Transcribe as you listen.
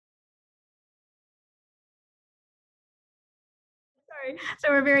Right. So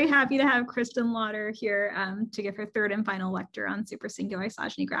we're very happy to have Kristin Lauter here to give her third and final lecture on supersingular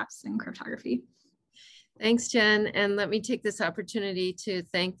isogeny graphs and cryptography. Thanks, Jen. And let me take this opportunity to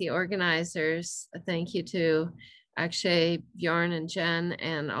thank the organizers. Thank you to Akshay, Bjorn, and Jen,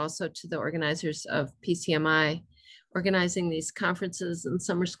 and also to the organizers of PCMI. Organizing these conferences and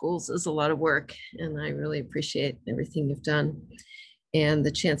summer schools is a lot of work, and I really appreciate everything you've done and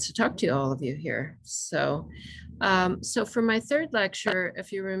the chance to talk to all of you here. So for my third lecture,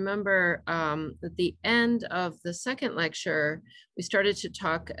 if you remember, at the end of the second lecture, we started to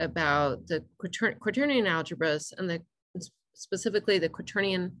talk about the quaternion algebras and specifically the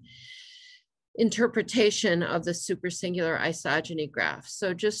quaternion interpretation of the supersingular isogeny graph.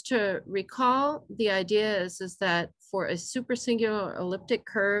 So just to recall, the idea is that for a supersingular elliptic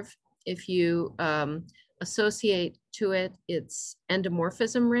curve, if you associate to it its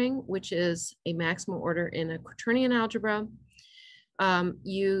endomorphism ring, which is a maximal order in a quaternion algebra,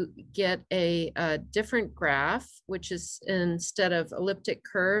 you get a different graph, which is instead of elliptic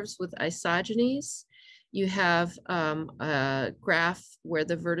curves with isogenies, you have a graph where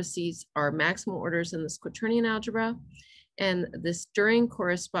the vertices are maximal orders in this quaternion algebra. And this during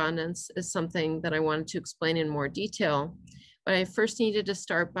correspondence is something that I wanted to explain in more detail. But I first needed to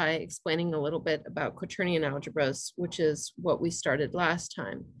start by explaining a little bit about quaternion algebras, which is what we started last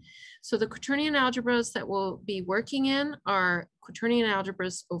time. So the quaternion algebras that we'll be working in are quaternion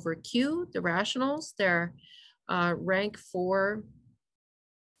algebras over Q, the rationals. They're rank 4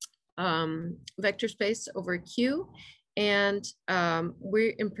 vector space over Q. And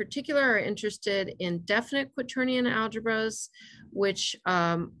we in particular are interested in definite quaternion algebras, which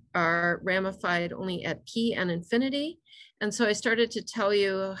are ramified only at P and infinity. And so I started to tell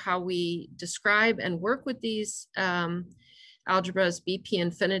you how we describe and work with these algebras BP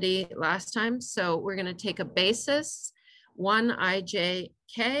infinity last time. So we're going to take a basis, 1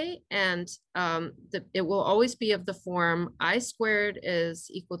 ijk, and it will always be of the form I squared is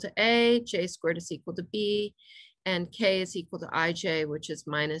equal to A, J squared is equal to B, and K is equal to IJ, which is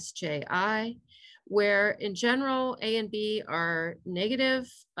minus JI, where in general, A and B are negative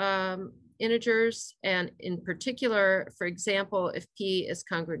integers. And in particular, for example, if P is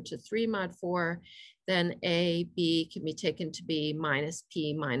congruent to 3 mod 4, then A, B can be taken to be minus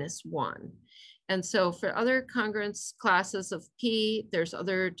P minus 1. And so for other congruence classes of P, there's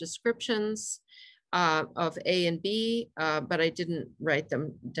other descriptions of A and B, but I didn't write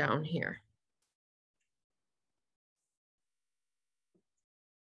them down here.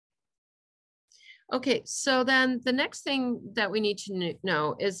 Okay, so then the next thing that we need to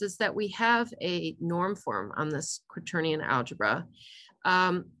know is that we have a norm form on this quaternion algebra.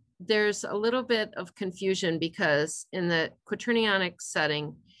 There's a little bit of confusion because in the quaternionic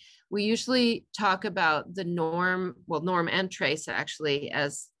setting, we usually talk about the norm, well, norm and trace actually,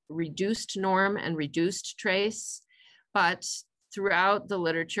 as reduced norm and reduced trace. But throughout the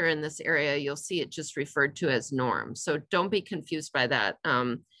literature in this area, you'll see it just referred to as norm. So don't be confused by that.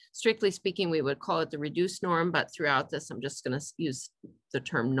 Strictly speaking, we would call it the reduced norm, but throughout this, I'm just going to use the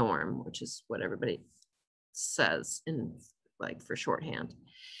term norm, which is what everybody says in like for shorthand.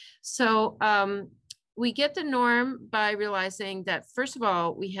 So we get the norm by realizing that, first of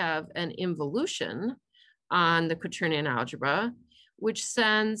all, we have an involution on the quaternion algebra, which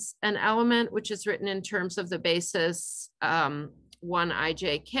sends an element which is written in terms of the basis 1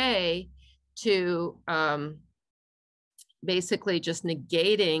 ijk to basically just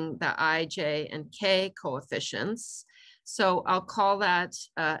negating the I, J, and K coefficients. So I'll call that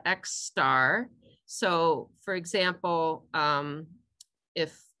X star. So for example,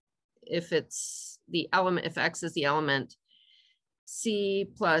 if it's the element, if X is the element C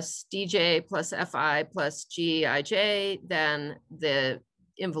plus DJ plus FI plus GIJ, then the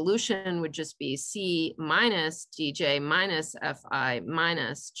involution would just be C minus DJ minus FI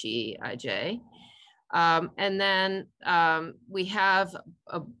minus GIJ. And then we have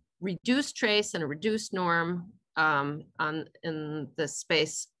a reduced trace and a reduced norm in this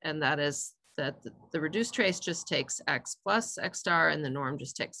space, and that is that the reduced trace just takes X plus X star and the norm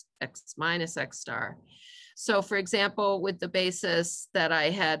just takes X minus X star. So for example, with the basis that I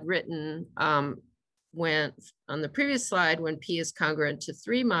had written when on the previous slide, when P is congruent to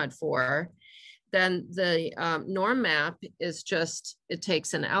 3 mod 4, then the norm map is just, it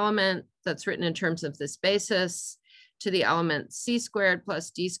takes an element that's written in terms of this basis to the element C squared plus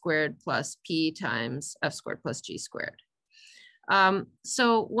D squared plus P times F squared plus G squared.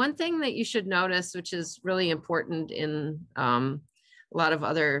 So one thing that you should notice, which is really important in a lot of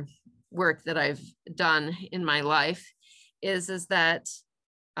other work that I've done in my life, is that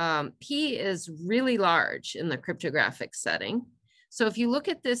P is really large in the cryptographic setting. So if you look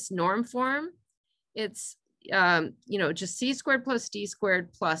at this norm form, it's, you know, just c squared plus d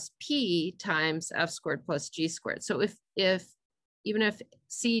squared plus p times f squared plus g squared. So if even if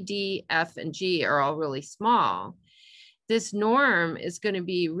c, d, f, and g are all really small, this norm is going to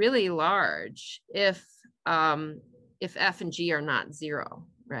be really large if f and g are not 0,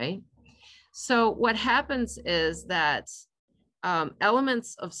 right? So what happens is that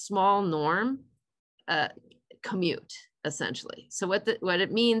elements of small norm commute, essentially. So what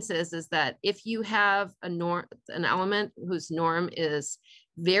it means is that if you have an element whose norm is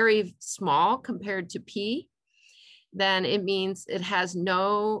very small compared to p, then it means it has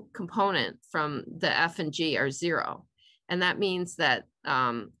no component from the f and g are 0. And that means that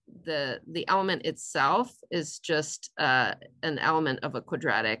the element itself is just an element of a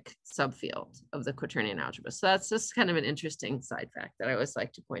quadratic subfield of the quaternion algebra. So that's just kind of an interesting side fact that I always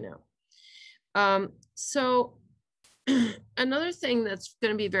like to point out. So another thing that's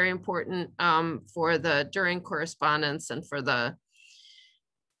going to be very important for the during correspondence and for the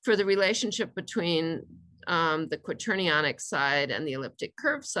relationship between the quaternionic side and the elliptic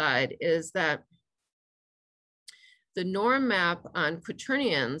curve side is that the norm map on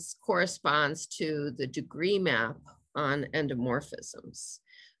quaternions corresponds to the degree map on endomorphisms.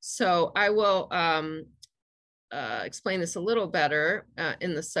 So I will explain this a little better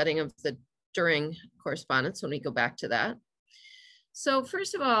in the setting of the during correspondence when we go back to that. So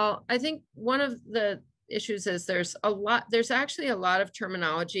first of all, I think one of the issues is there's actually a lot of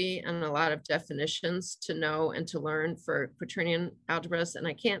terminology and a lot of definitions to know and to learn for quaternion algebras, and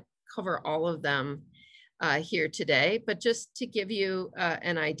I can't cover all of them here today, but just to give you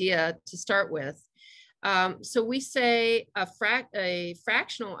an idea to start with. So we say a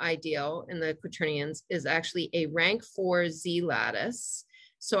fractional ideal in the quaternions is actually a rank 4 Z lattice.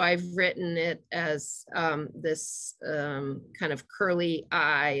 So I've written it as this kind of curly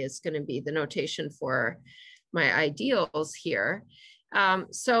I is going to be the notation for my ideals here.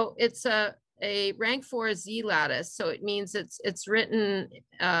 So it's a rank 4 Z lattice. So it means it's written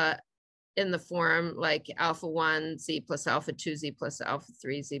in the form like alpha 1 Z plus alpha 2 Z plus alpha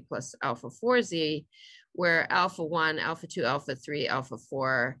 3 Z plus alpha 4 Z, where alpha 1, alpha 2, alpha 3, alpha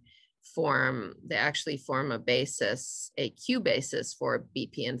 4 they actually form a basis, a Q basis for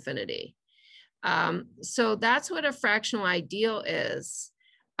BP infinity. So that's what a fractional ideal is.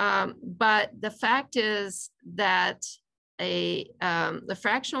 But the fact is that the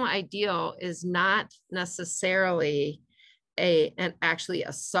fractional ideal is not necessarily actually a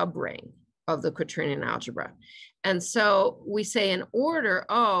subring of the quaternion algebra. And so we say an order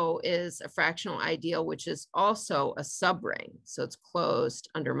O is a fractional ideal, which is also a subring. So it's closed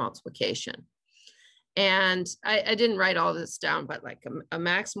under multiplication. And I didn't write all this down, but like a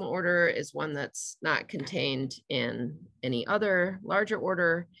maximal order is one that's not contained in any other larger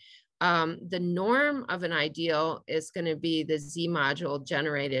order. The norm of an ideal is going to be the Z module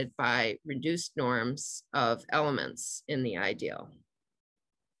generated by reduced norms of elements in the ideal.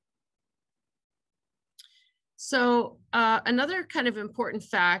 So another kind of important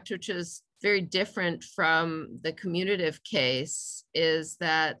fact, which is very different from the commutative case, is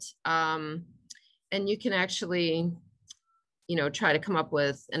that, and you can actually, you know, try to come up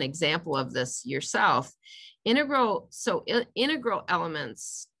with an example of this yourself. Integral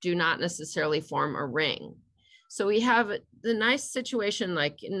elements do not necessarily form a ring. So we have the nice situation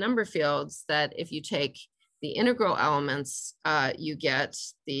like in number fields that if you take the integral elements, you get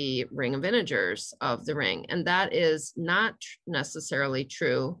the ring of integers of the ring. And that is not necessarily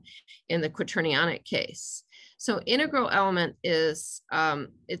true in the quaternionic case. So integral element is,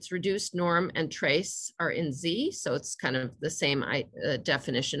 its reduced norm and trace are in Z. So it's kind of the same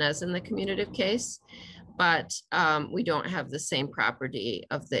definition as in the commutative case, but we don't have the same property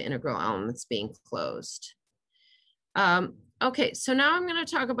of the integral elements being closed. Okay, so now I'm going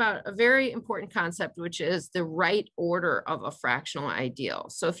to talk about a very important concept, which is the right order of a fractional ideal.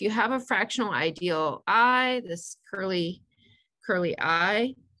 So if you have a fractional ideal I, this curly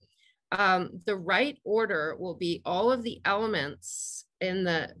I, the right order will be all of the elements in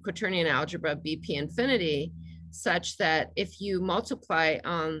the quaternion algebra BP infinity, such that if you multiply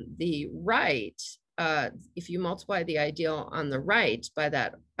on the right, if you multiply the ideal on the right by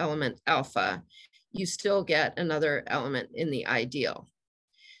that element alpha, you still get another element in the ideal.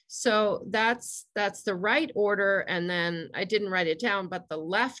 So that's the right order. And then I didn't write it down, but the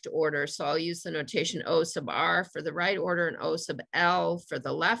left order. So I'll use the notation O sub R for the right order and O sub L for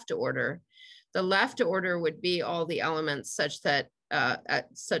the left order. The left order would be all the elements such that,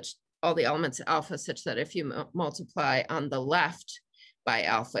 all the elements alpha, such that if you multiply on the left by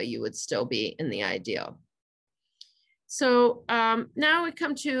alpha, you would still be in the ideal. So now we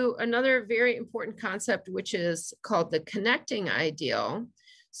come to another very important concept, which is called the connecting ideal.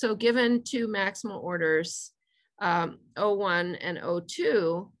 So given two maximal orders, O1 and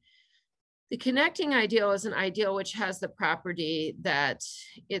O2, the connecting ideal is an ideal which has the property that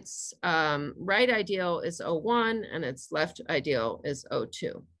its right ideal is O1 and its left ideal is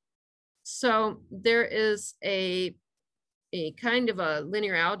O2. So there is a kind of a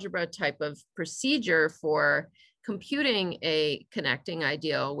linear algebra type of procedure for computing a connecting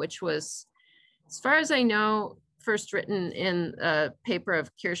ideal, which was, as far as I know, first written in a paper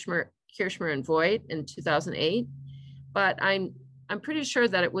of Kirschmer and Voigt in 2008. But I'm pretty sure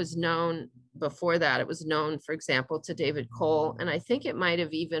that it was known before that. It was known, for example, to David Cole, and I think it might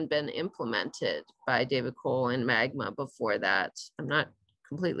have even been implemented by David Cole in Magma before that. I'm not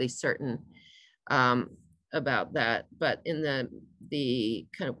completely certain about that, but in the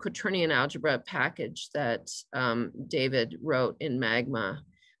kind of quaternion algebra package that David wrote in Magma,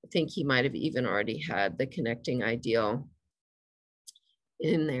 I think he might have even already had the connecting ideal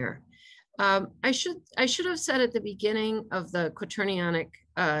in there. I should have said at the beginning of the quaternion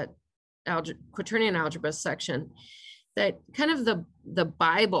algebra section that kind of the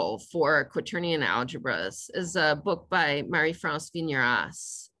Bible for quaternion algebras is a book by Marie-France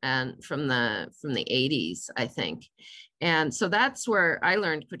Vigneras, and from the 80s, I think. And so that's where I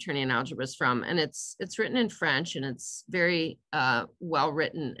learned quaternion algebras from, and it's written in French, and it's very well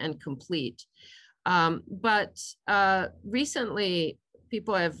written and complete. But recently,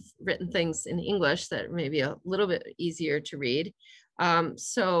 people have written things in English that may be a little bit easier to read.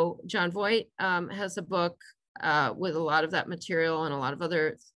 So John Voigt has a book with a lot of that material and a lot of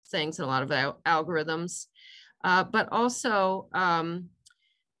other things and a lot of algorithms. But also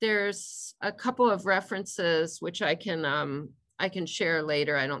there's a couple of references which I can share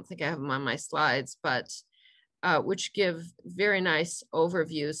later. I don't think I have them on my slides, but which give very nice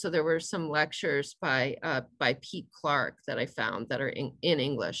overviews. So there were some lectures by Pete Clark that I found that are in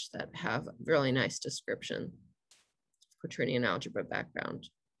English that have really nice description, quaternion algebra background.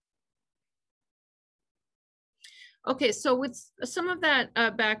 Okay, so with some of that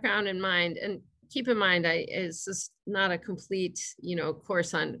background in mind, and keep in mind, this is not a complete,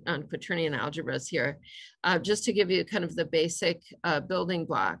 course on quaternion algebras here, just to give you kind of the basic building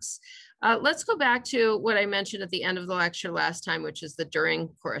blocks. Let's go back to what I mentioned at the end of the lecture last time, which is the During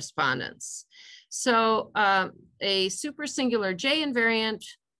correspondence. So a supersingular J invariant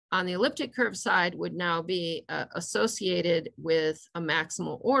on the elliptic curve side would now be associated with a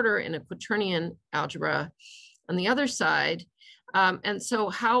maximal order in a quaternion algebra on the other side. And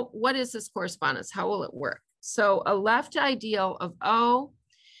so what is this correspondence? How will it work? So a left ideal of O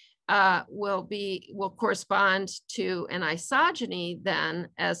will correspond to an isogeny then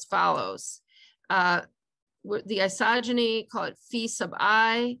as follows. The isogeny, call it phi sub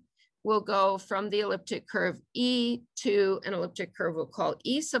I, will go from the elliptic curve E to an elliptic curve we'll call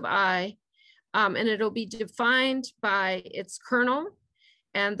E sub I, and it'll be defined by its kernel.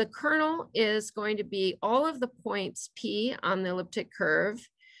 And the kernel is going to be all of the points P on the elliptic curve,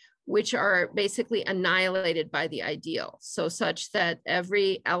 which are basically annihilated by the ideal. So such that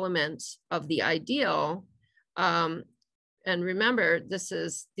every element of the ideal, and remember,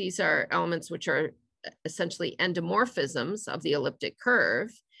 these are elements which are essentially endomorphisms of the elliptic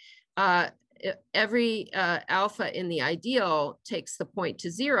curve. Every alpha in the ideal takes the point to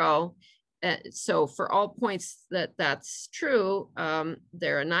 0. So for all points that's true,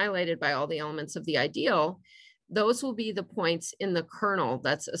 they're annihilated by all the elements of the ideal. Those will be the points in the kernel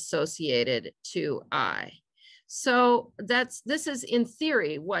that's associated to I. So this is in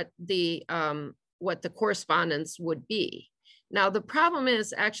theory what the correspondence would be. Now the problem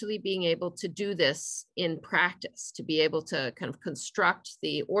is actually being able to do this in practice, to be able to kind of construct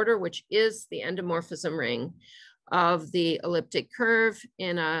the order, which is the endomorphism ring of the elliptic curve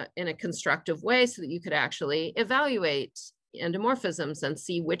in a constructive way, so that you could actually evaluate endomorphisms and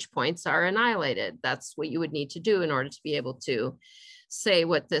see which points are annihilated. That's what you would need to do in order to be able to say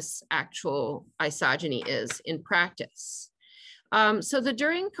what this actual isogeny is in practice. So the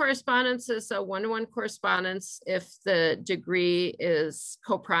During correspondence is a one-to-one correspondence if the degree is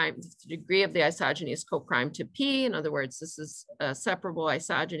co-prime, if the degree of the isogeny is co-prime to P. In other words, this is a separable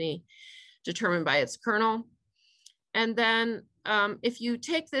isogeny determined by its kernel. And then if you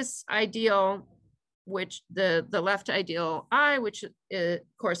take this ideal, which the left ideal I, which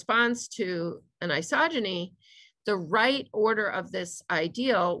corresponds to an isogeny, the right order of this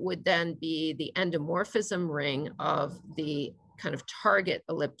ideal would then be the endomorphism ring of the kind of target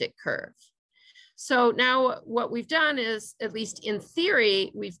elliptic curve. So now what we've done is, at least in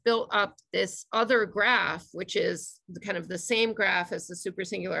theory, we've built up this other graph, which is kind of the same graph as the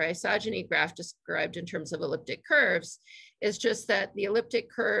supersingular isogeny graph described in terms of elliptic curves. It's just that the elliptic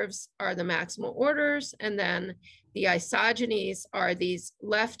curves are the maximal orders, and then the isogenies are these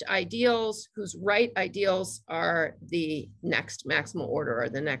left ideals whose right ideals are the next maximal order or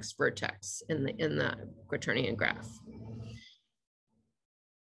the next vertex in the quaternion graph.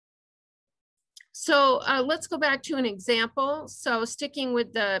 So let's go back to an example. So sticking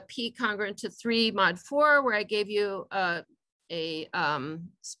with the P congruent to 3 mod 4, where I gave you a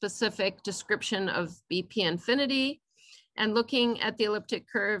specific description of BP infinity, and looking at the elliptic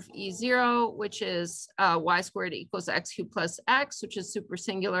curve E0, which is y squared equals x cubed plus x, which is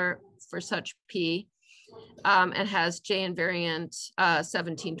supersingular for such P, and has J invariant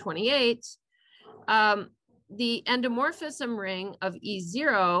 1728. The endomorphism ring of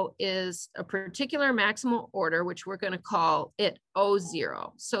E0 is a particular maximal order, which we're going to call it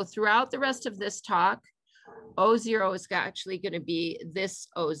O0. So throughout the rest of this talk, O0 is actually going to be this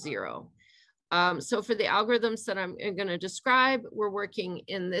O0. So for the algorithms that I'm going to describe, we're working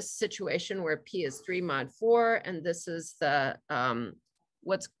in this situation where P is 3 mod 4, and this is the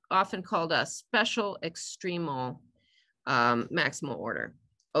what's often called a special extremal maximal order,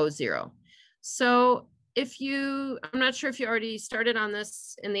 O0. So I'm not sure if you already started on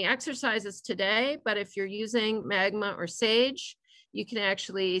this in the exercises today, but if you're using Magma or Sage, you can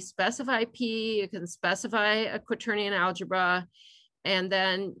actually specify P, you can specify a quaternion algebra, and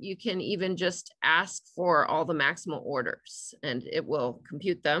then you can even just ask for all the maximal orders, and it will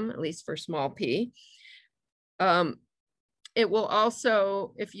compute them, at least for small p. It will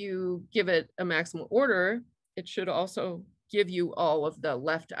also, if you give it a maximal order, it should also give you all of the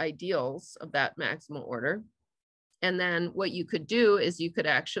left ideals of that maximal order. And then what you could do is you could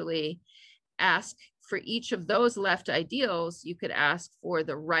actually ask for each of those left ideals, you could ask for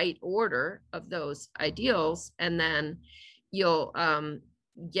the right order of those ideals, and then you'll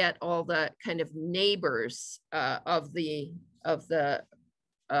get all the kind of neighbors of the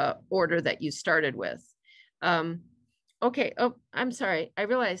order that you started with. Okay, oh, I'm sorry, I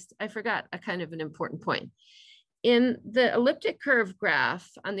realized I forgot a kind of an important point. In the elliptic curve graph,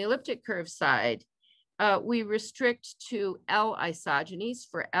 on the elliptic curve side, we restrict to L isogenies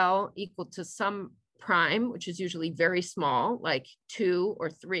for L equal to some prime, which is usually very small, like 2 or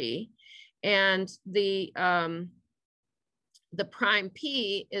 3. And the prime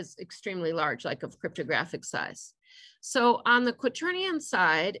P is extremely large, like of cryptographic size. So on the quaternion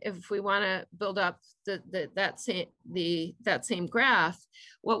side, if we want to build up that same graph,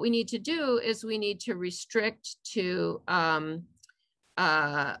 what we need to do is we need to restrict to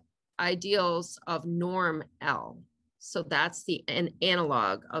ideals of norm L. So that's an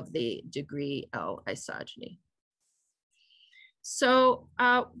analog of the degree L isogeny. So,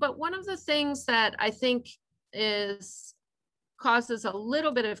 but one of the things that I think causes a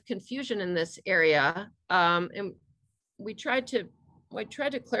little bit of confusion in this area, and I tried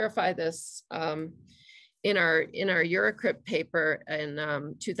to clarify this in our Eurocrypt paper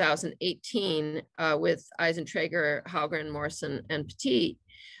in 2018 with Eisentrager, Halgren, Morrison, and Petit,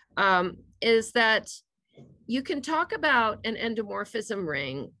 is that you can talk about an endomorphism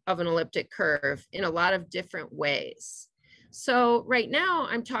ring of an elliptic curve in a lot of different ways. So right now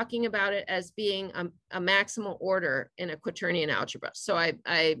I'm talking about it as being a maximal order in a quaternion algebra. So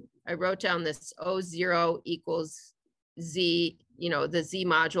I wrote down this O0 equals Z, the Z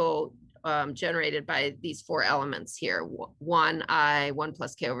module generated by these 4 elements here, 1 I, 1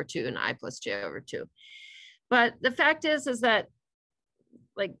 plus K over 2, and I plus J over 2. But the fact is that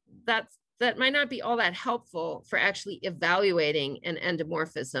like that might not be all that helpful for actually evaluating an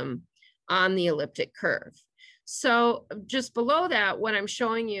endomorphism on the elliptic curve. So just below that, what I'm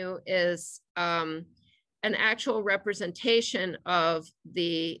showing you is an actual representation of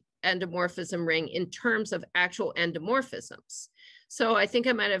the endomorphism ring in terms of actual endomorphisms. So I think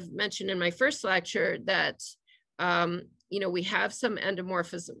I might have mentioned in my first lecture that, we have some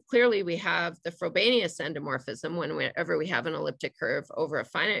endomorphism. Clearly, we have the Frobenius endomorphism whenever we have an elliptic curve over a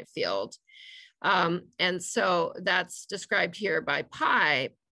finite field. And so that's described here by pi.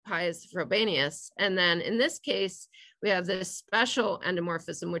 Pi is Frobenius. And then in this case, we have this special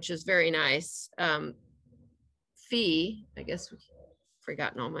endomorphism, which is very nice. Phi, I guess we've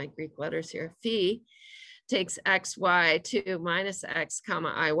forgotten all my Greek letters here. Phi takes xy to minus x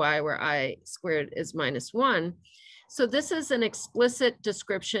comma iy, where I squared is -1. So this is an explicit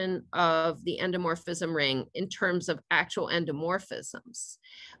description of the endomorphism ring in terms of actual endomorphisms.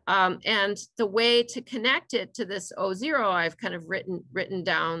 And the way to connect it to this O0, I've kind of written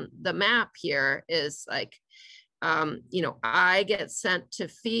down the map here is like, you know, I get sent to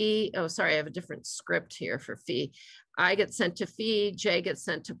phi. Oh, sorry, I have a different script here for phi. I get sent to phi, J gets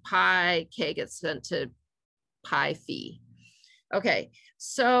sent to pi, K gets sent to pi phi. Okay,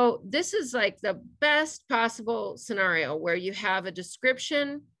 so this is like the best possible scenario where you have a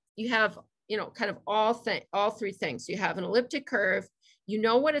description, you have, you know, kind of all three things. You have an elliptic curve, you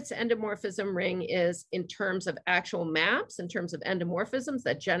know what its endomorphism ring is in terms of actual maps, in terms of endomorphisms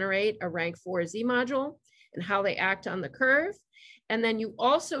that generate a rank 4 Z module and how they act on the curve. And then you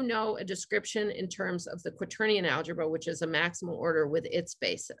also know a description in terms of the quaternion algebra, which is a maximal order with its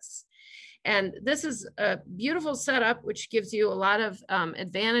basis. And this is a beautiful setup, which gives you a lot of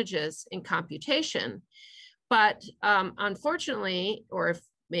advantages in computation. But unfortunately, or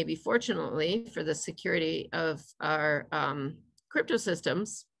maybe fortunately for the security of our crypto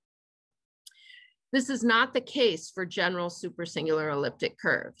systems, this is not the case for general supersingular elliptic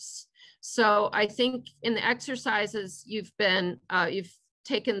curves. So I think in the exercises you've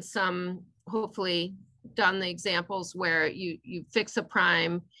taken some, hopefully done the examples where you fix a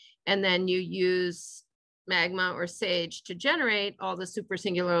prime and then you use Magma or Sage to generate all the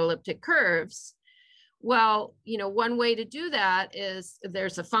supersingular elliptic curves. Well, you know, one way to do that is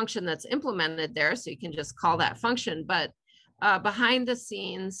there's a function that's implemented there, so you can just call that function. But behind the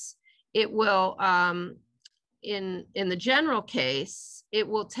scenes, it will, in the general case, it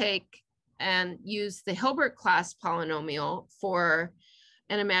will take and use the Hilbert class polynomial for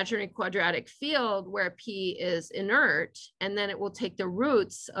an imaginary quadratic field where P is inert, and then it will take the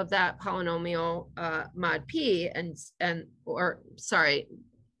roots of that polynomial mod P or sorry,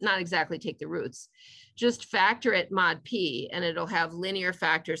 not exactly take the roots, just factor it mod P, and it'll have linear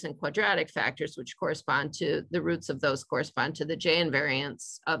factors and quadratic factors, which correspond to the roots of those correspond to the J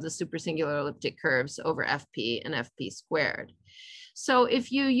invariants of the supersingular elliptic curves over FP and FP squared. So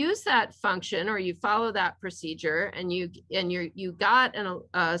if you use that function or you follow that procedure and you got a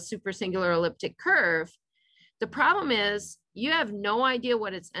supersingular elliptic curve, the problem is you have no idea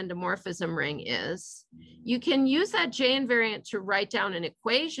what its endomorphism ring is. You can use that J invariant to write down an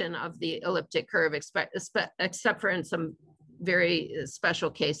equation of the elliptic curve, except for in some very special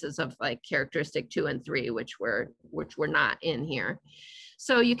cases of like characteristic 2 and 3, which were not in here.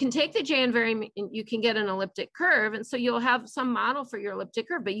 So you can take the J invariant, you can get an elliptic curve, and so you'll have some model for your elliptic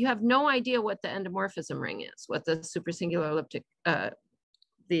curve, but you have no idea what the endomorphism ring is, what the supersingular elliptic,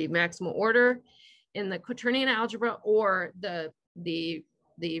 the maximal order in the quaternion algebra, or the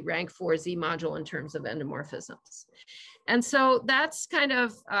rank 4 Z module in terms of endomorphisms. And so that's kind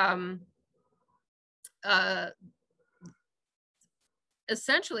of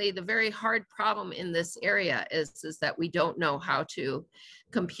essentially the very hard problem in this area is that we don't know how to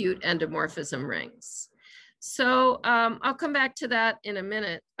compute endomorphism rings. So I'll come back to that in a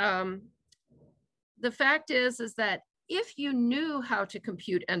minute. The fact is that if you knew how to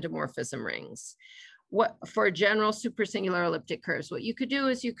compute endomorphism rings, for general supersingular elliptic curves, what you could do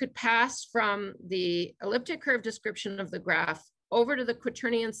is you could pass from the elliptic curve description of the graph over to the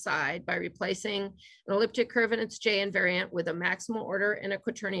quaternion side by replacing an elliptic curve and its J invariant with a maximal order in a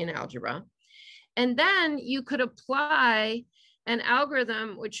quaternion algebra. And then you could apply an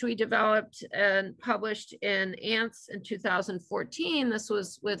algorithm which we developed and published in ANTS in 2014. This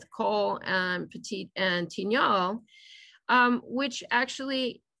was with Cole and Petit and Tignol, which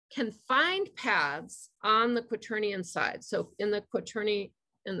actually can find paths on the quaternion side. So in the quaternion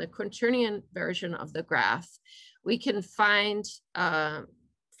version of the graph, we can find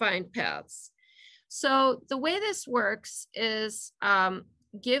paths. So the way this works is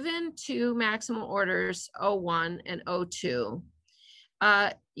given two maximal orders O1 and O2,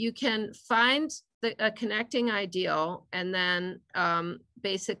 you can find a connecting ideal, and then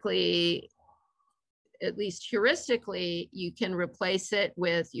basically, at least heuristically, you can replace it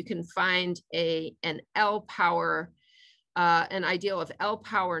with, you can find an L power, an ideal of L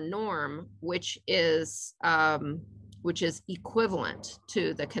power norm, which is equivalent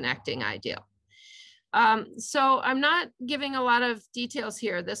to the connecting ideal. So I'm not giving a lot of details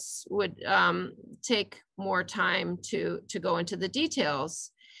here. This would take more time to go into the details,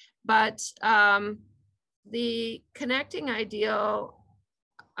 but the connecting ideal,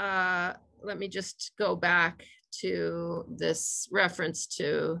 let me just go back to this reference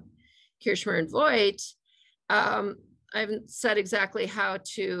to Kirschner and Voigt. I haven't said exactly how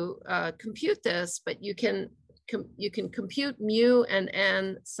to compute this, but you can compute mu and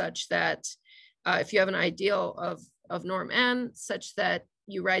n such that if you have an ideal of of norm n such that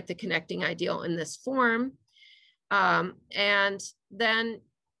you write the connecting ideal in this form. And then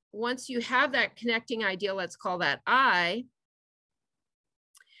once you have that connecting ideal, let's call that I,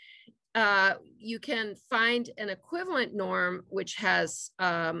 you can find an equivalent norm which has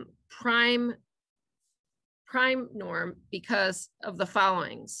prime norm because of the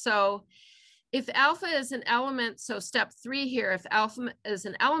following. So if alpha is an element, so step 3 here, if alpha is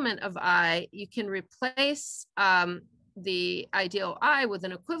an element of I, you can replace the ideal I with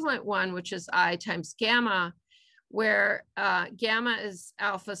an equivalent one, which is I times gamma, where gamma is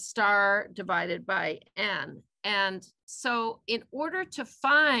alpha star divided by n. And so in order to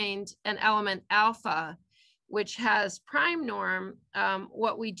find an element alpha, which has prime norm,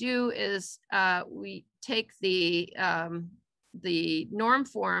 what we do is we take the norm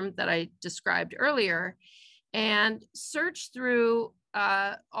form that I described earlier and search through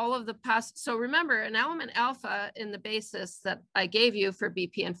all of the past. So remember, an element alpha in the basis that I gave you for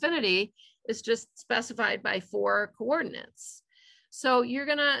BP infinity is just specified by 4 coordinates. So you're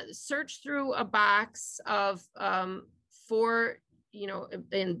gonna search through a box of 4,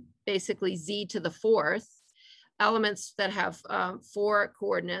 in basically z to the 4th elements that have 4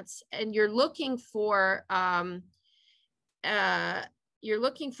 coordinates, and you're looking for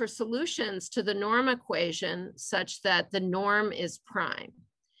solutions to the norm equation such that the norm is prime.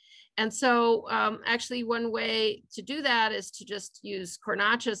 And so actually one way to do that is to just use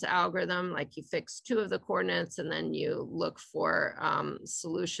Cornac's algorithm, like you fix 2 of the coordinates and then you look for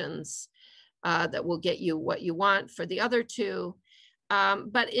solutions that will get you what you want for the other 2.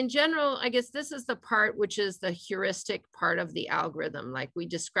 But in general, I guess this is the part which is the heuristic part of the algorithm. Like we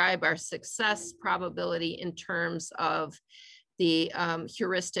describe our success probability in terms of the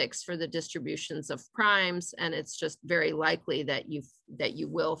heuristics for the distributions of primes, and it's just very likely that you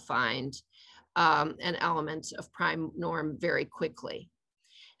will find an element of prime norm very quickly.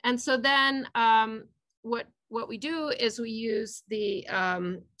 And so then what we do is we use the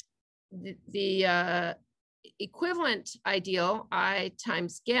equivalent ideal I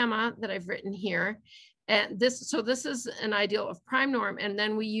times gamma that I've written here. And this is an ideal of prime norm. And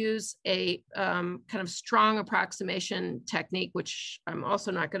then we use a kind of strong approximation technique, which I'm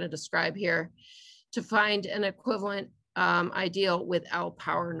also not going to describe here, to find an equivalent ideal with L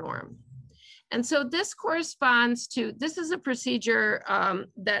power norm. And so this corresponds to, this is a procedure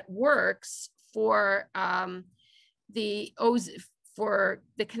that works for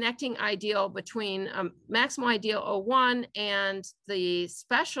the connecting ideal between maximal ideal O1 and the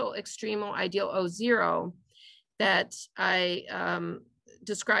special extremal ideal O0 that I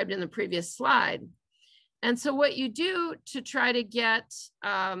described in the previous slide. And so what you do to try to get,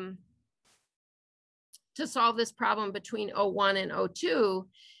 to solve this problem between O1 and O2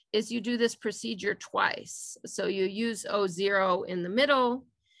 is you do this procedure twice. So you use O0 in the middle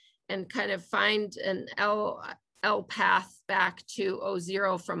and kind of find an L path back to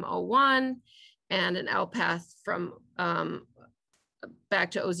O0 from O1 and an L path from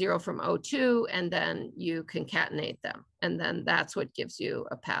back to O0 from O2, and then you concatenate them. And then that's what gives you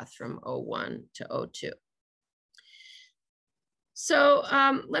a path from O1 to O2. So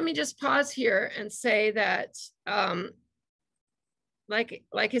let me just pause here and say that, like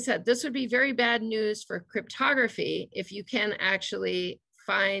I said, this would be very bad news for cryptography if you can actually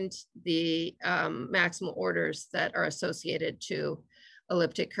find the maximal orders that are associated to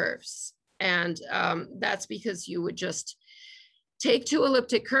elliptic curves. And that's because you would just take 2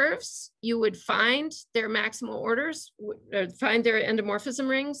 elliptic curves, you would find their maximal orders, find their endomorphism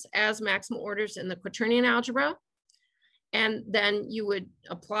rings as maximal orders in the quaternion algebra. And then you would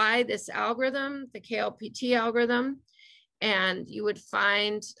apply this algorithm, the KLPT algorithm, and you would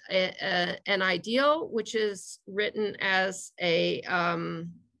find an ideal, which is written as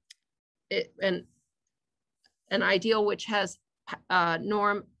an ideal which has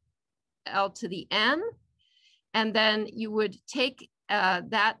norm L to the n. And then you would take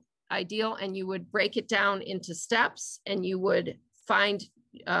that ideal and you would break it down into steps, and you would find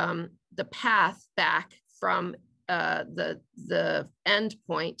the path back from the end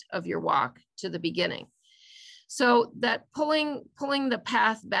point of your walk to the beginning. So that pulling the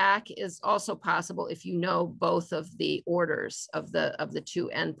path back is also possible if you know both of the orders of the 2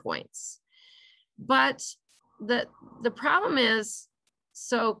 endpoints. But the problem is,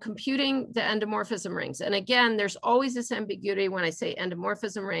 so computing the endomorphism rings, and again, there's always this ambiguity when I say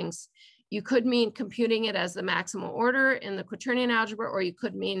endomorphism rings. You could mean computing it as the maximal order in the quaternion algebra, or you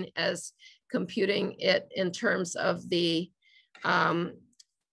could mean as computing it in terms of the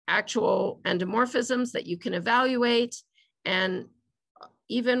actual endomorphisms that you can evaluate. And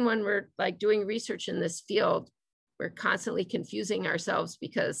even when we're like doing research in this field, we're constantly confusing ourselves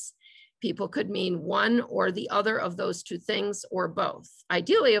because people could mean one or the other of those two things or both.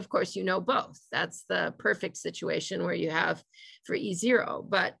 Ideally, of course, you know both. That's the perfect situation where you have for E0,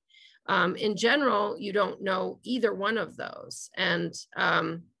 but in general, you don't know either one of those. And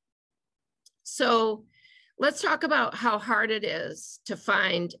so let's talk about how hard it is to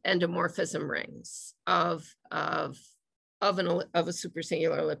find endomorphism rings of a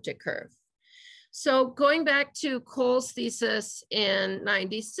supersingular elliptic curve. So going back to Cole's thesis in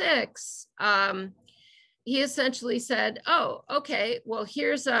 96, he essentially said, oh, okay, well,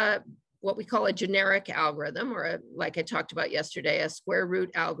 here's what we call a generic algorithm, or like I talked about yesterday, a square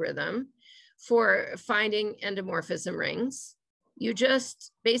root algorithm for finding endomorphism rings. You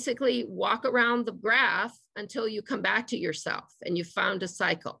just basically walk around the graph until you come back to yourself and you found a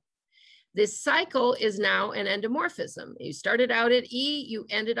cycle. This cycle is now an endomorphism. You started out at E, you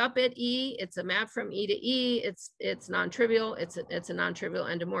ended up at E. It's a map from E to E. It's non-trivial. It's a non-trivial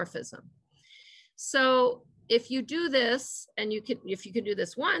endomorphism. So if you do this, and if you can do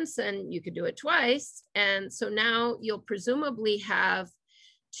this once, and you could do it twice, and so now you'll presumably have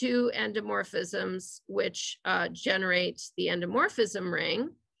two endomorphisms which generate the endomorphism ring.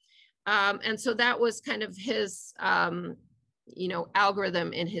 And so that was kind of his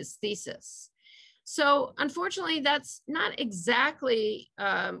algorithm in his thesis. So unfortunately, that's not exactly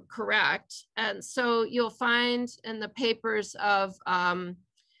correct. And so you'll find in the papers of,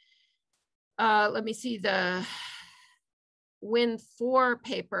 let me see, the Win4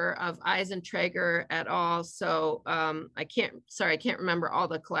 paper of Eisentrager et al. So I can't remember all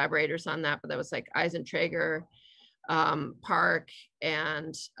the collaborators on that, but that was like Eisentrager, Park,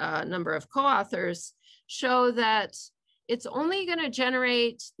 and a number of co-authors show that it's only going to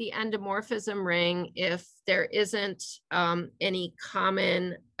generate the endomorphism ring if there isn't any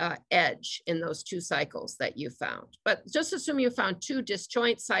common edge in those two cycles that you found. But just assume you found two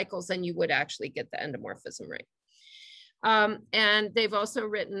disjoint cycles, and you would actually get the endomorphism ring. And they've also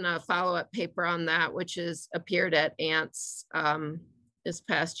written a follow-up paper on that, which has appeared at ANTS this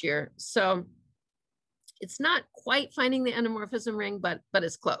past year. So it's not quite finding the endomorphism ring, but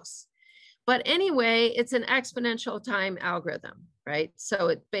it's close. But anyway, it's an exponential time algorithm, right? So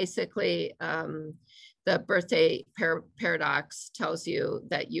it basically, the birthday paradox tells you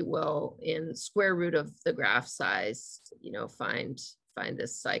that you will, in square root of the graph size, find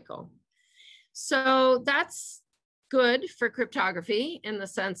this cycle. So that's good for cryptography in the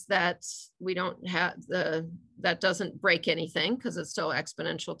sense that we don't have that doesn't break anything because it's still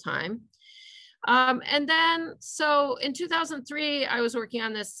exponential time. And then, so in 2003, I was working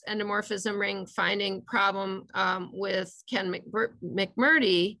on this endomorphism ring finding problem with Ken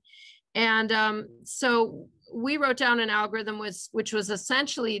McMurdy. And so we wrote down an algorithm which was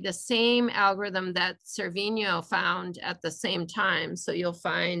essentially the same algorithm that Cervino found at the same time. So you'll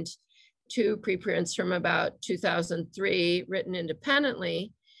find two preprints from about 2003 written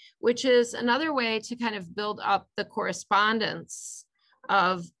independently, which is another way to kind of build up the correspondence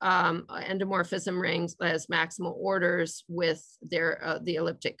of endomorphism rings as maximal orders with their the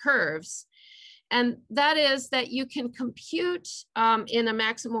elliptic curves. And that is that you can compute in a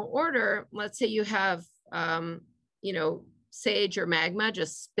maximal order. Let's say you have, Sage or Magma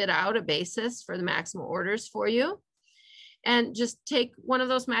just spit out a basis for the maximal orders for you. And just take one of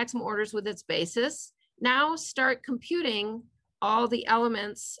those maximal orders with its basis. Now start computing all the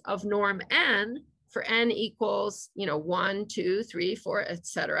elements of norm n for n equals, 1, 2, 3, 4,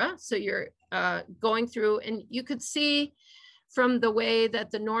 etc. So you're going through, and you could see from the way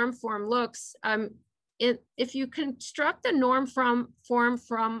that the norm form looks, if you construct the norm form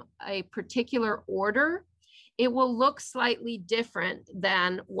from a particular order, it will look slightly different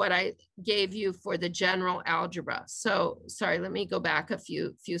than what I gave you for the general algebra. So sorry, let me go back a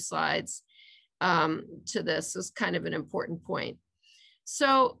few slides to this. This is kind of an important point.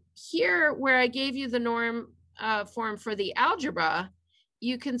 So here, where I gave you the norm form for the algebra,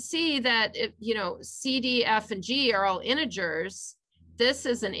 you can see that C, D, F, and G are all integers. This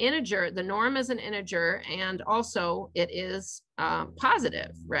is an integer. The norm is an integer, and also it is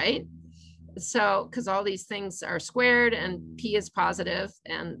positive, right? So, because all these things are squared and P is positive,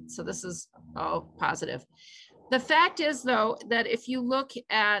 and so this is all positive. The fact is, though, that if you look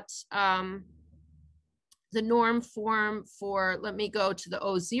at the norm form for, let me go to the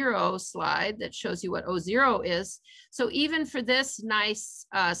O0 slide that shows you what O0 is. So even for this nice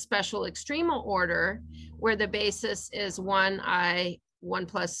special extremal order, where the basis is 1i, 1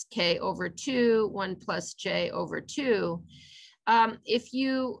 plus k over 2, 1 plus j over 2, if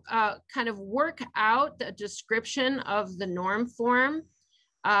you kind of work out the description of the norm form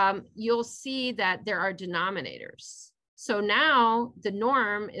you'll see that there are denominators. So now the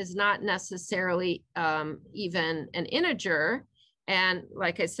norm is not necessarily even an integer. And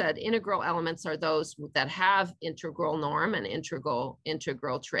like I said, integral elements are those that have integral norm and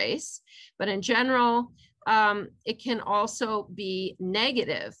integral trace. But in general, it can also be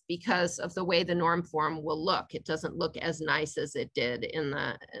negative because of the way the norm form will look. It doesn't look as nice as it did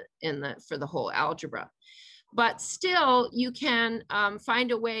for the whole algebra. But still, you can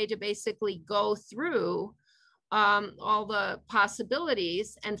find a way to basically go through all the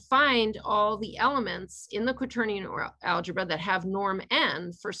possibilities and find all the elements in the quaternion algebra that have norm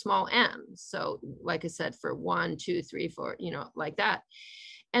n for small n. So like I said, for 1, 2, 3, 4, like that.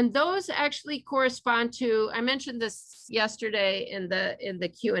 And those actually correspond to, I mentioned this yesterday in the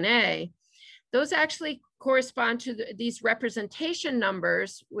Q&A, those actually correspond to these representation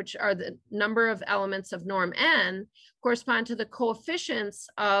numbers, which are the number of elements of norm n, correspond to the coefficients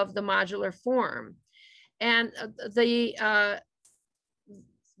of the modular form. And the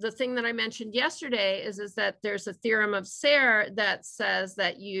thing that I mentioned yesterday is that there's a theorem of Serre that says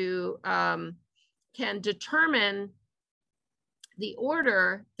that you can determine the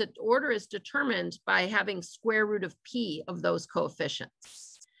order is determined by having square root of p of those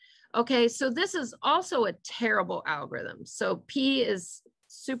coefficients. Okay, so this is also a terrible algorithm. So p is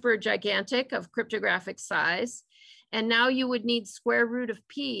super gigantic of cryptographic size. And now you would need square root of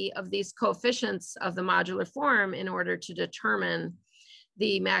p of these coefficients of the modular form in order to determine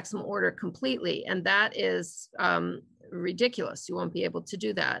the maximum order completely. And that is ridiculous. You won't be able to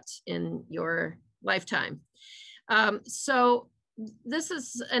do that in your lifetime. So this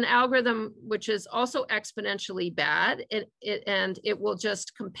is an algorithm which is also exponentially bad. And it will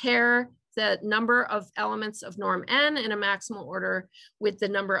just compare the number of elements of norm n in a maximal order with the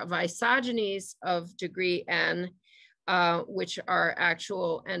number of isogenies of degree n, which are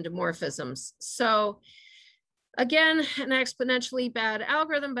actual endomorphisms. So again, an exponentially bad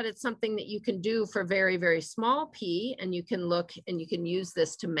algorithm, but it's something that you can do for very, very small p, and you can look and you can use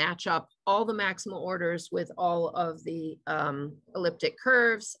this to match up all the maximal orders with all of the elliptic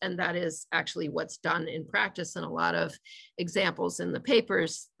curves. And that is actually what's done in practice in a lot of examples in the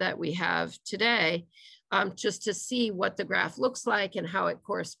papers that we have today, just to see what the graph looks like and how it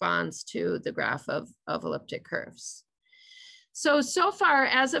corresponds to the graph of elliptic curves. So far,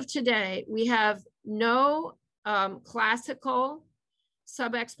 as of today, we have no classical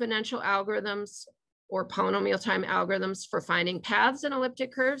sub-exponential algorithms or polynomial time algorithms for finding paths in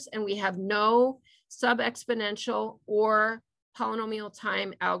elliptic curves, and we have no sub-exponential or polynomial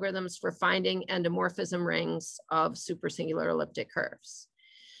time algorithms for finding endomorphism rings of supersingular elliptic curves.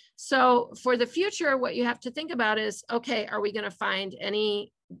 So for the future, what you have to think about is, okay, are we going to find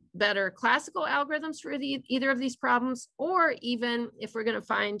any better classical algorithms for either of these problems? Or even if we're going to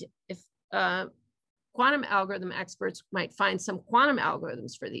find, if quantum algorithm experts might find some quantum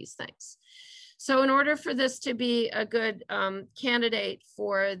algorithms for these things. So in order for this to be a good candidate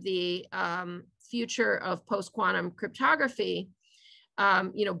for the future of post-quantum cryptography,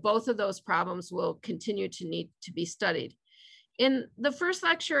 both of those problems will continue to need to be studied. In the first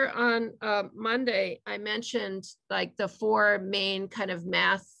lecture on Monday, I mentioned like the 4 main kind of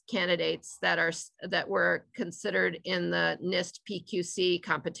math candidates that were considered in the NIST PQC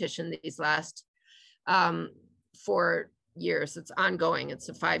competition these last 4 years. It's ongoing. It's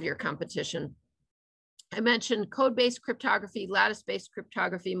a 5-year competition. I mentioned code-based cryptography, lattice-based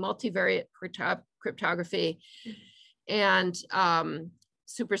cryptography, multivariate cryptography, and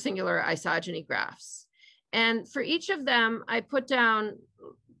supersingular isogeny graphs. And for each of them, I put down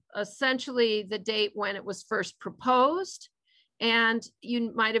essentially the date when it was first proposed. And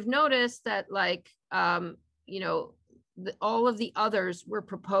you might have noticed that all of the others were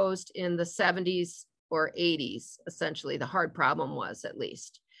proposed in the 70s or 80s, essentially, the hard problem was at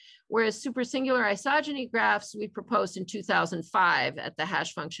least. Whereas supersingular isogeny graphs, we proposed in 2005 at the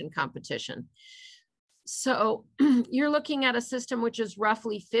hash function competition. So you're looking at a system which is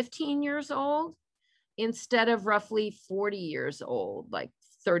roughly 15 years old, instead of roughly 40 years old, like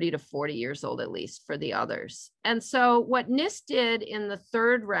 30 to 40 years old, at least for the others. And so what NIST did in the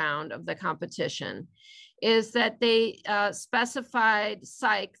 3rd round of the competition is that they specified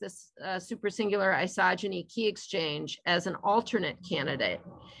Psych, this supersingular isogeny key exchange, as an alternate candidate.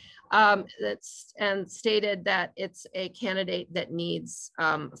 And stated that it's a candidate that needs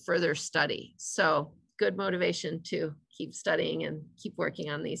further study. So good motivation to keep studying and keep working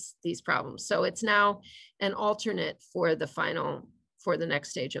on these problems. So it's now an alternate for the next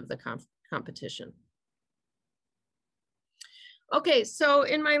stage of the competition. Okay, so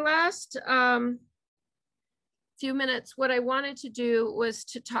in my last few minutes, what I wanted to do was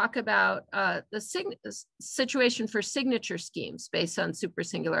to talk about the situation for signature schemes based on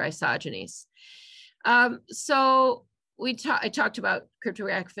supersingular isogenies. So I talked about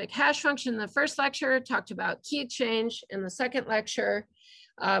cryptographic hash function in the first lecture, talked about key exchange in the second lecture,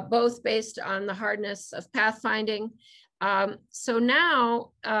 both based on the hardness of pathfinding. So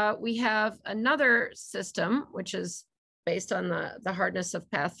now we have another system, which is based on the hardness of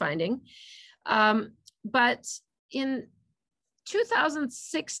pathfinding. But in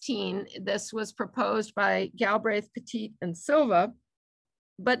 2016, this was proposed by Galbraith, Petit, and Silva,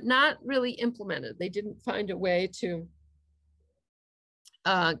 but not really implemented. They didn't find a way to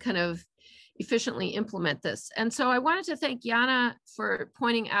kind of efficiently implement this. And so I wanted to thank Jana for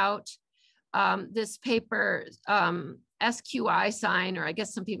pointing out this paper, SQI sign, or I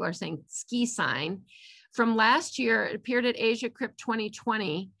guess some people are saying ski sign, from last year. It appeared at Asia Crypt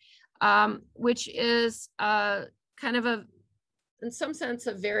 2020, which is kind of in some sense,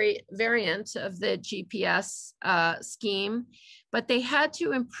 a variant of the GPS scheme, but they had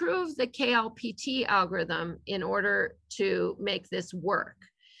to improve the KLPT algorithm in order to make this work.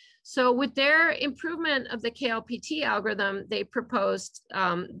 So with their improvement of the KLPT algorithm, they proposed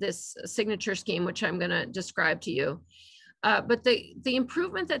this signature scheme, which I'm going to describe to you. But the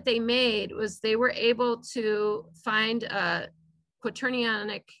improvement that they made was they were able to find a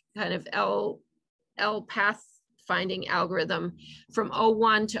quaternionic kind of L path finding algorithm from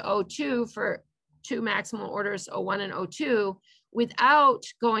O1 to O2 for two maximal orders, O1 and O2, without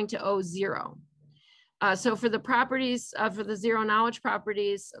going to O0. So for the properties, for the zero knowledge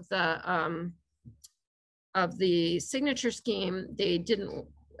properties of the signature scheme, they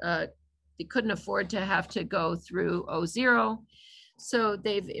couldn't afford to have to go through O0. So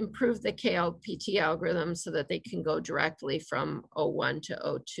they've improved the KLPT algorithm so that they can go directly from O1 to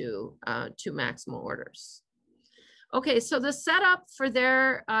O2 to maximal orders. Okay, so the setup for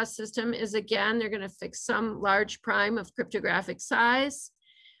their system is, again, they're going to fix some large prime of cryptographic size.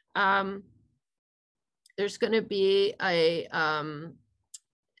 There's going to be and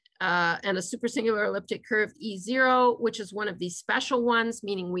a supersingular elliptic curve E0, which is one of these special ones,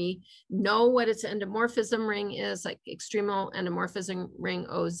 meaning we know what its endomorphism ring is, like extremal endomorphism ring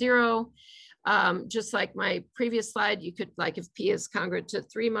O0. Just like my previous slide, you could, like, if P is congruent to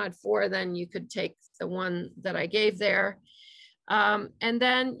 3 mod 4, then you could take the one that I gave there. And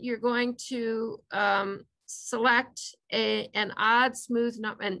then you're going to select an odd smooth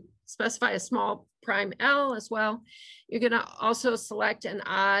number and specify a small prime L as well. You're going to also select an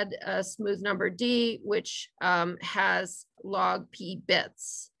odd smooth number D, which has log P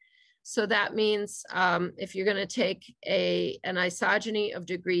bits. So that means if you're going to take an isogeny of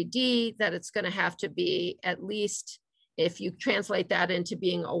degree D, that it's going to have to be at least, if you translate that into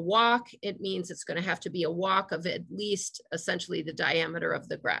being a walk, it means it's going to have to be a walk of at least essentially the diameter of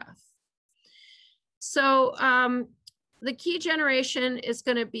the graph. So the key generation is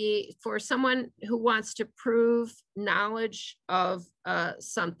going to be for someone who wants to prove knowledge of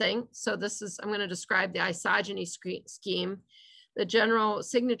something. So this is, I'm going to describe the isogeny scheme. The general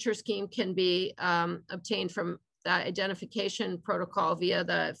signature scheme can be obtained from the identification protocol via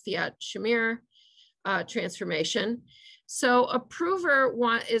the Fiat-Shamir transformation. So a prover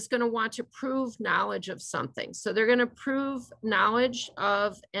is going to want to prove knowledge of something. So they're going to prove knowledge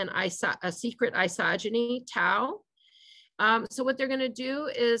of a secret isogeny, tau. So what they're going to do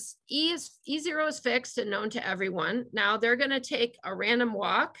is E0 is fixed and known to everyone. Now they're going to take a random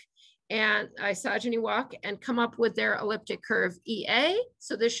walk and isogeny walk and come up with their elliptic curve EA.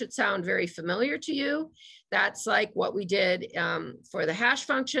 So this should sound very familiar to you. That's like what we did for the hash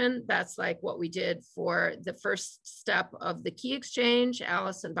function. That's like what we did for the first step of the key exchange.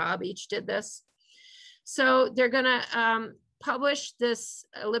 Alice and Bob each did this. So they're going to publish this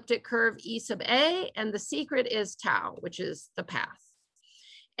elliptic curve E sub A, and the secret is tau, which is the path.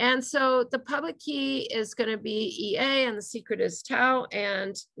 And so the public key is going to be EA and the secret is tau.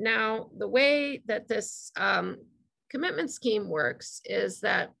 And now the way that this commitment scheme works is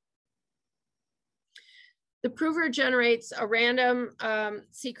that the prover generates a random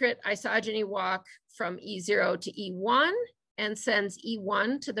secret isogeny walk from E0 to E1 and sends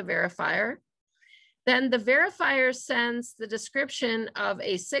E1 to the verifier. Then the verifier sends the description of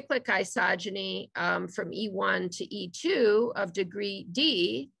a cyclic isogeny from E1 to E2 of degree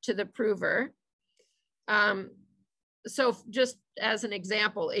D to the prover. So just as an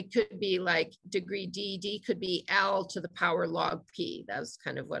example, it could be like degree D, D could be L to the power log P. That was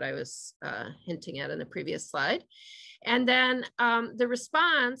kind of what I was hinting at in the previous slide. And then the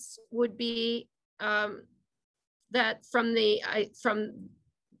response would be that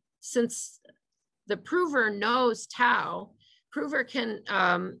since the prover knows tau, prover can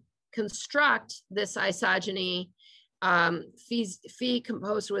construct this isogeny phi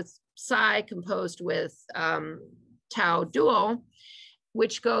composed with psi composed with tau dual,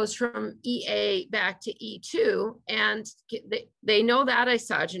 which goes from EA back to E2, and they know that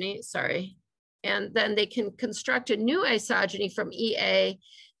isogeny, sorry, and then they can construct a new isogeny from EA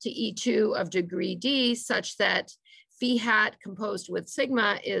to E2 of degree D such that phi hat composed with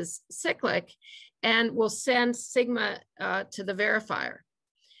sigma is cyclic and will send sigma to the verifier.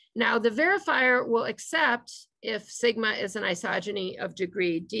 Now the verifier will accept if sigma is an isogeny of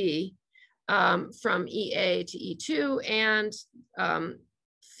degree D from EA to E2 and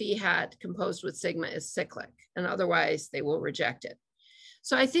phi hat composed with sigma is cyclic, and otherwise they will reject it.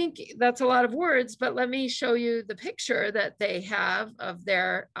 So I think that's a lot of words, but let me show you the picture that they have of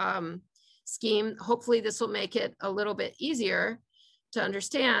their scheme. Hopefully this will make it a little bit easier to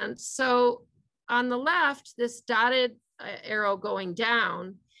understand. So on the left, this dotted arrow going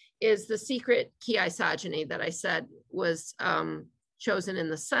down is the secret key isogeny that I said was chosen in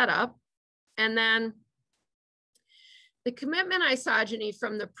the setup. And then the commitment isogeny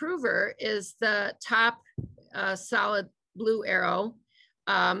from the prover is the top solid blue arrow.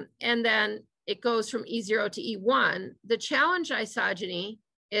 And then it goes from E0 to E1. The challenge isogeny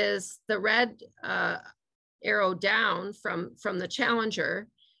is the red arrow down from the challenger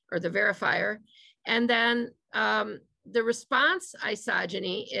or the verifier. And then the response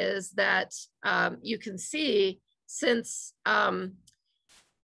isogeny is that you can see since the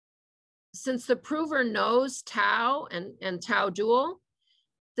prover knows tau and tau dual,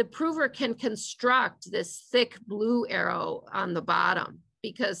 the prover can construct this thick blue arrow on the bottom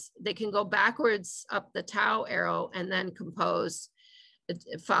because they can go backwards up the tau arrow and then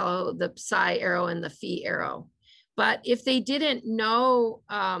follow the psi arrow and the phi arrow. But if they didn't know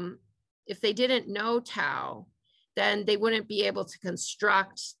tau, then they wouldn't be able to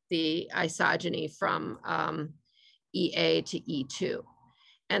construct the isogeny from EA to E2.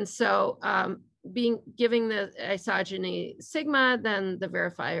 And so giving the isogeny sigma, then the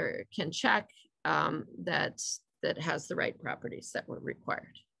verifier can check that has the right properties that were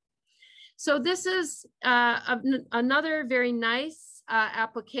required. So this is another very nice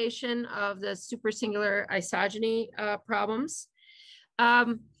application of the supersingular isogeny problems.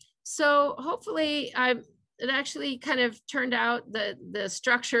 So hopefully it actually kind of turned out the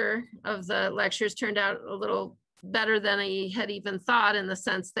structure of the lectures turned out a little better than I had even thought, in the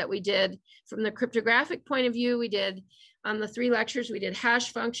sense that we did, from the cryptographic point of view, we did on the 3 lectures, we did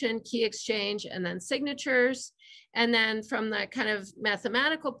hash function, key exchange, and then signatures. And then from the kind of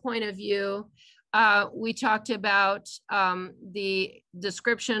mathematical point of view, we talked about the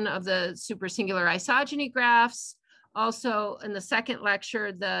description of the supersingular isogeny graphs. Also in the second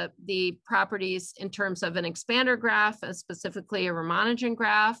lecture, the properties in terms of an expander graph, specifically a Ramanujan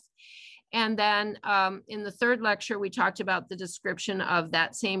graph. And then in the third lecture, we talked about the description of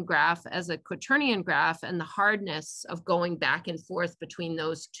that same graph as a quaternion graph and the hardness of going back and forth between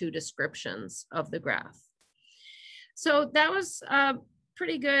those 2 descriptions of the graph. So that was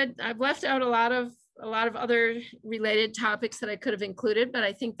pretty good. I've left out a lot of other related topics that I could have included, but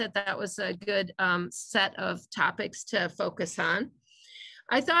I think that was a good set of topics to focus on.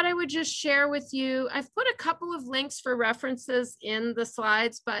 I thought I would just share with you, I've put a couple of links for references in the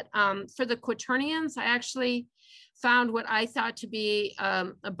slides, but for the quaternions, I actually found what I thought to be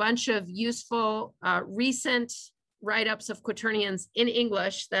a bunch of useful recent write-ups of quaternions in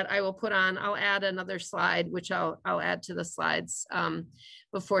English that I will put on. I'll add another slide, which I'll add to the slides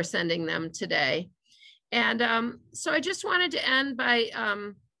before sending them today. And so I just wanted to end by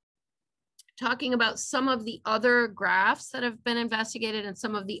talking about some of the other graphs that have been investigated and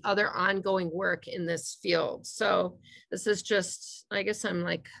some of the other ongoing work in this field. So this is just, I guess I'm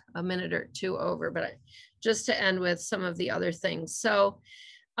like a minute or 2 over, but just to end with some of the other things. So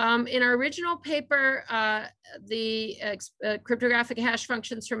in our original paper, the cryptographic hash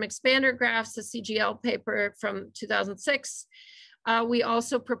functions from expander graphs, the CGL paper from 2006, we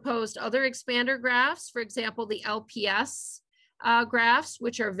also proposed other expander graphs, for example, the LPS graphs,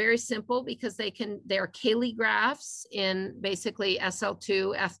 which are very simple because they're Cayley graphs in basically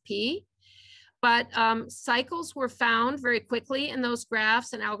SL2 FP. But cycles were found very quickly in those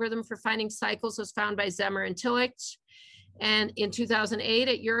graphs. An algorithm for finding cycles was found by Zemmer and Tillich, and in 2008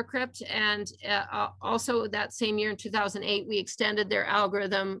 at Eurocrypt. And also that same year in 2008, we extended their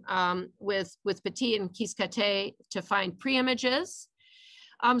algorithm with Petit and Quisquetet to find pre-images.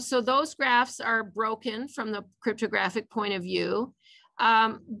 So those graphs are broken from the cryptographic point of view.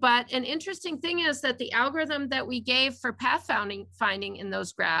 But an interesting thing is that the algorithm that we gave for path finding in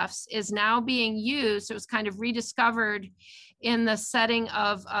those graphs is now being used. It was kind of rediscovered in the setting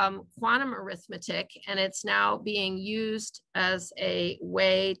of quantum arithmetic, and it's now being used as a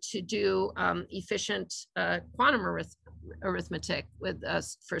way to do efficient quantum arithmetic with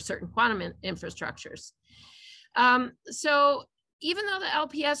for certain quantum infrastructures. So even though the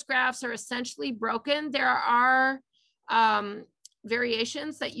LPS graphs are essentially broken, there are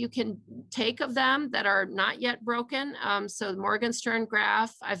variations that you can take of them that are not yet broken. So the Morgenstern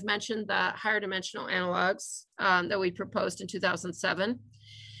graph, I've mentioned the higher dimensional analogs that we proposed in 2007.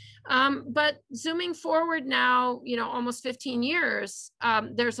 But zooming forward now, almost 15 years,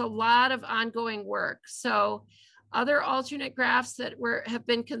 there's a lot of ongoing work. So other alternate graphs that have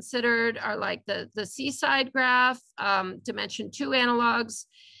been considered are like the Seaside graph, dimension 2 analogs,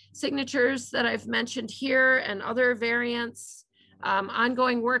 signatures that I've mentioned here, and other variants.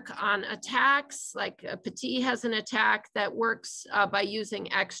 Ongoing work on attacks, like Pt.5 has an attack that works by using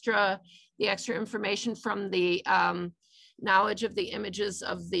the extra information from the knowledge of the images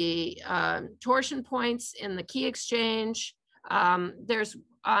of the torsion points in the key exchange. There's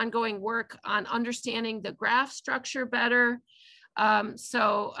ongoing work on understanding the graph structure better.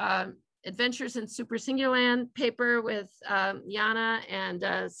 Adventures in Supersingular paper with Jana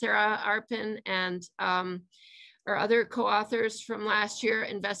and Sarah Arpin and our other co-authors from last year,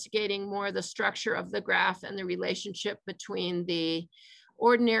 investigating more the structure of the graph and the relationship between the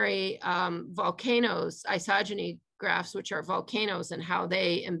ordinary volcanoes, isogeny graphs, which are volcanoes, and how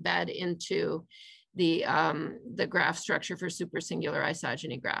they embed into the graph structure for supersingular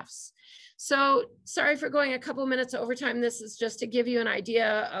isogeny graphs. So sorry for going a couple minutes over time. This is just to give you an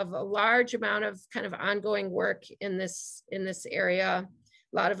idea of a large amount of kind of ongoing work in this area.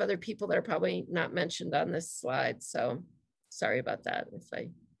 A lot of other people that are probably not mentioned on this slide. So sorry about that if I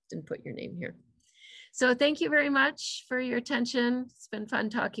didn't put your name here. So thank you very much for your attention. It's been fun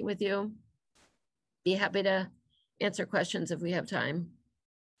talking with you. Be happy to answer questions if we have time.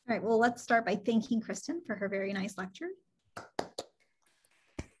 All right, well, let's start by thanking Kristin for her very nice lecture.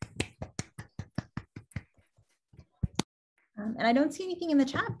 And I don't see anything in the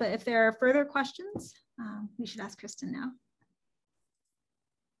chat, but if there are further questions, we should ask Kristin now.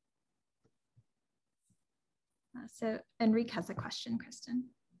 So Enrique has a question, Kristin.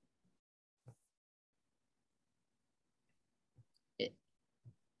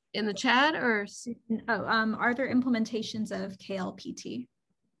 In the chat or? Oh, are there implementations of KLPT?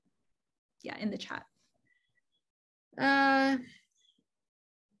 Yeah, in the chat.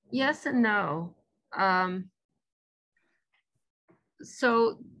 Yes and no.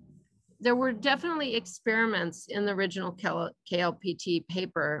 So there were definitely experiments in the original KLPT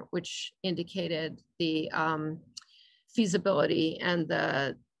paper, which indicated the feasibility and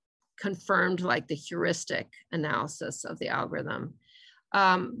the confirmed like the heuristic analysis of the algorithm.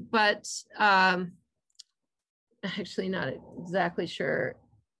 But actually not exactly sure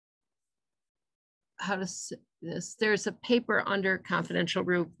how to say this. There's a paper under confidential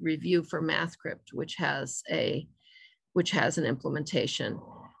review for MathCrypt, which has an implementation.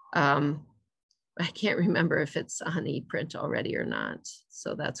 I can't remember if it's on ePrint already or not.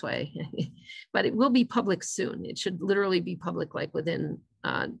 So that's why, but it will be public soon. It should literally be public like within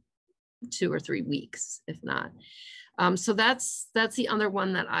 2 or 3 weeks, if not. So that's the other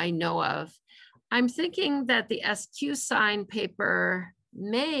one that I know of. I'm thinking that the SQ sign paper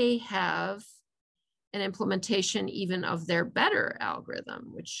may have an implementation even of their better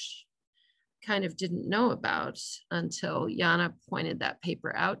algorithm, which kind of didn't know about until Jana pointed that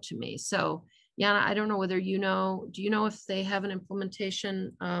paper out to me. So Jana, I don't know whether you know, do you know if they have an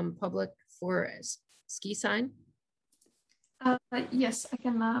implementation public for ski sign? Yes, I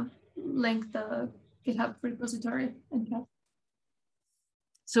can link the GitHub repository in chat.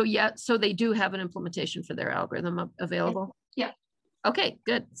 So yeah, so they do have an implementation for their algorithm available? Yeah. Okay,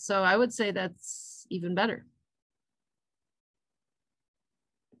 good. So I would say that's even better.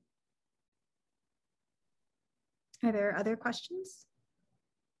 Are there other questions?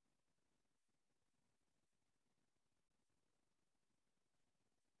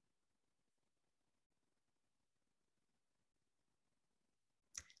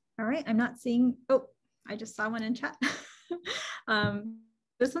 All right, I'm not seeing, oh, I just saw one in chat.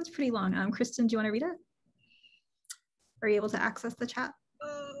 This one's pretty long. Kristin, do you want to read it? Are you able to access the chat?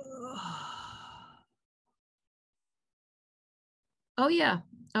 Oh yeah.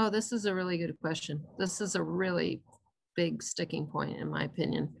 Oh, this is a really good question. This is a really big sticking point in my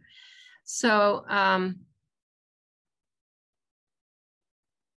opinion. So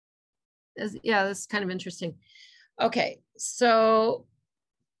yeah, this is kind of interesting. Okay, so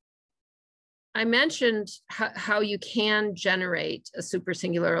I mentioned how you can generate a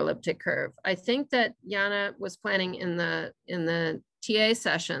supersingular elliptic curve. I think that Jana was planning in the TA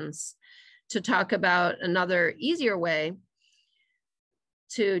sessions to talk about another easier way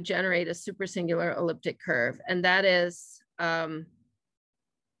to generate a supersingular elliptic curve. And that is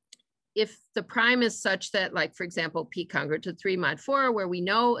if the prime is such that, like, for example, P congruent to 3 mod 4, where we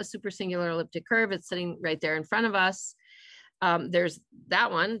know a supersingular elliptic curve, it's sitting right there in front of us. There's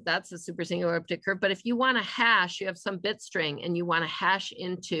that one, that's a supersingular elliptic curve. But if you want to hash, you have some bit string and you want to hash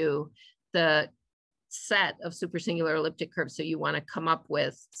into the set of supersingular elliptic curves, so you want to come up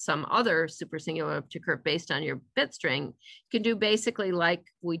with some other supersingular elliptic curve based on your bit string, you can do basically like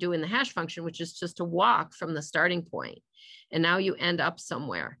we do in the hash function, which is just to walk from the starting point, and now you end up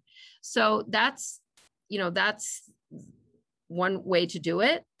somewhere. So that's, that's one way to do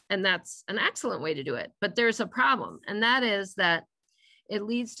it. And that's an excellent way to do it. But there's a problem. And that is that it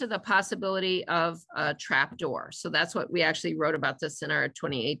leads to the possibility of a trapdoor. So that's what we actually wrote about this in our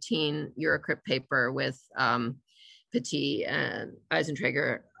 2018 Eurocrypt paper with Pt. and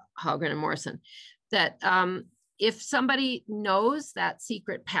Eisentrager, Hallgren, and Morrison, that if somebody knows that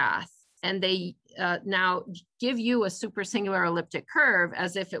secret path and they now give you a supersingular elliptic curve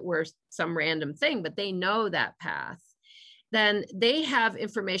as if it were some random thing, but they know that path, then they have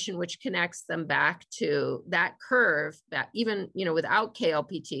information which connects them back to that curve, that even, without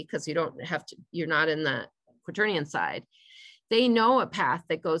KLPT, because you don't have to, you're not in the quaternion side, they know a path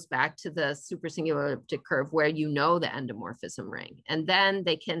that goes back to the supersingular elliptic curve where you know the endomorphism ring. And then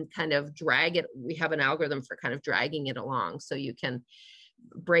they can kind of drag it. We have an algorithm for kind of dragging it along so you can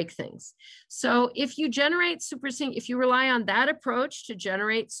break things. So if you generate if you rely on that approach to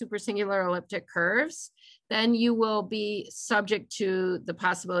generate supersingular elliptic curves, then you will be subject to the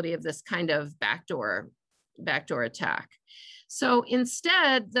possibility of this kind of backdoor attack. So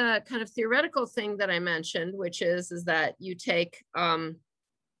instead, the kind of theoretical thing that I mentioned, which is that you take a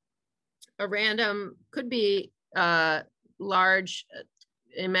random, could be large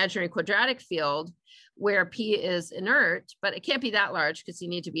imaginary quadratic field where P is inert, but it can't be that large because you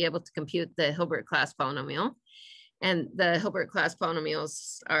need to be able to compute the Hilbert class polynomial. And the Hilbert class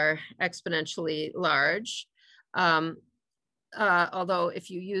polynomials are exponentially large. Although if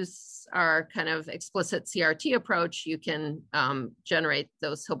you use our kind of explicit CRT approach, you can generate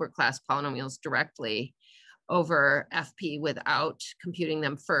those Hilbert class polynomials directly over FP without computing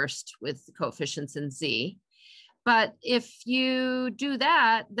them first with the coefficients in Z. But if you do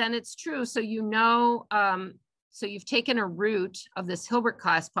that, then it's true. So so you've taken a root of this Hilbert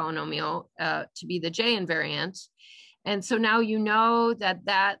class polynomial to be the J invariant. And so now you know that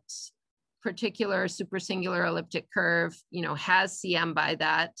that particular supersingular elliptic curve, has CM by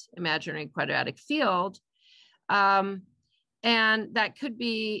that imaginary quadratic field. And that could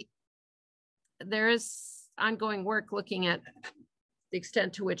be, there is ongoing work looking at the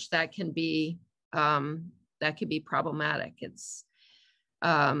extent to which that can be, that could be problematic. It's,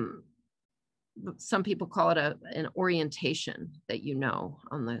 some people call it an orientation that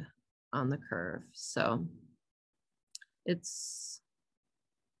on the curve. So it's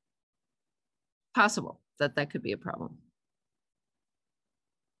possible that could be a problem.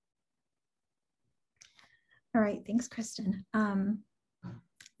 All right, thanks, Kristin.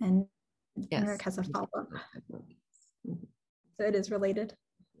 And Yes. Eric has a follow-up. So it is related.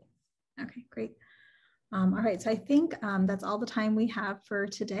 Okay, great. All right, so I think that's all the time we have for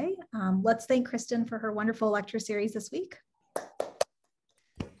today. Let's thank Kristin for her wonderful lecture series this week.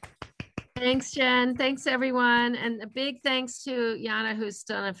 Thanks, Jen. Thanks, everyone. And a big thanks to Jana, who's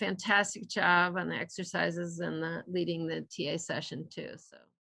done a fantastic job on the exercises and leading the TA session too. So.